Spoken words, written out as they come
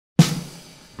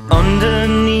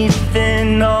underneath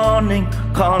an awning,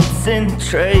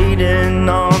 concentrating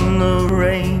on the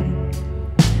rain,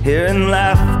 hearing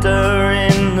laughter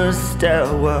in the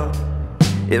stairwell,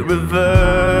 it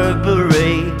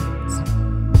reverberates.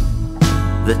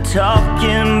 They're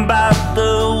talking about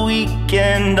the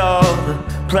weekend, all the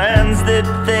plans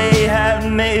that they have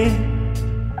made.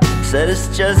 Said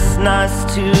it's just nice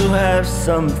to have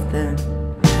something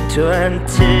to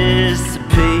anticipate.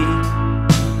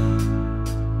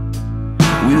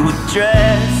 We were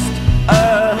dressed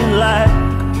alike,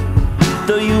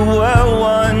 though you were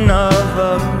one of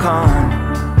a kind.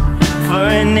 For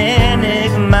an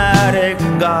enigmatic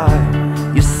guy,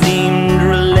 you seemed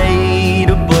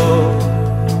relatable.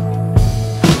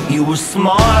 You were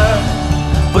smart,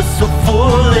 but so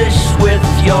foolish with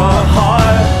your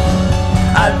heart.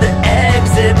 At the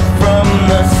exit from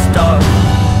the start,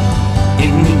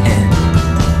 in the end,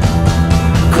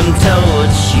 couldn't tell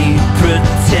what she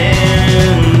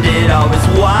pretended. Always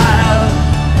wild,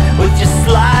 with your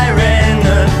sly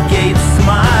renegade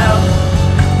smile,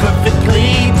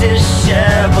 perfectly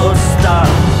disheveled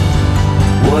style.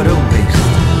 What a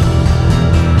waste,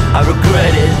 I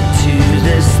regret it to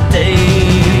this day.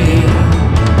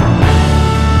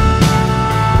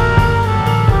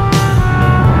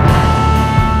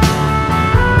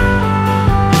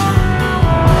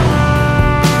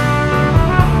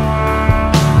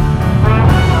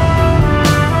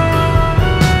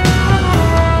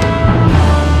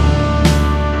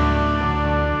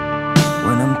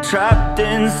 Trapped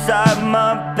inside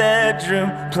my bedroom,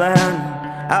 planning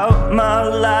out my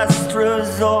last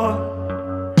resort.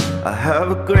 I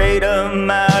have a great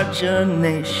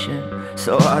imagination,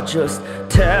 so I just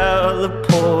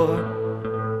teleport.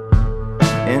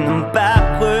 And I'm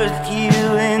back with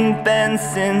you in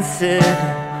Benson, sitting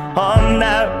on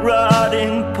that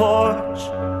rotting porch,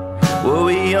 where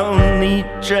we only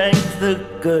drank the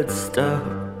good stuff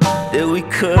that we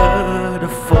could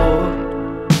afford.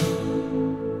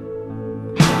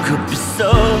 Could be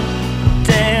so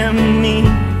damn mean,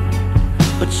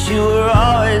 but you were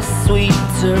always sweet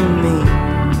to me.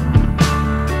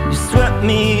 You swept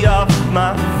me off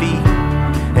my feet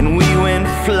and we went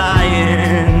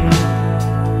flying.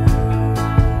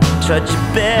 Tried your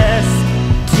best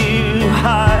to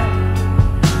hide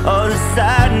all the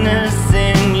sadness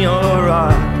in your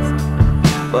eyes,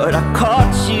 but I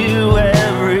caught you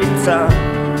every time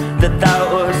that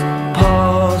was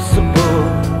possible.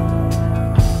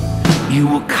 You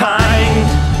were kind,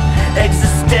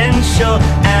 existential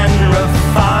and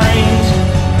refined,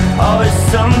 always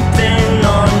something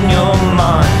on your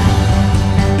mind.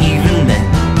 Even then,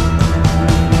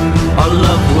 our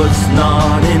love was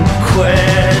not in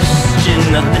question.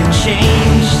 Nothing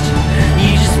changed,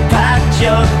 you just packed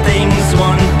your things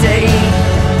one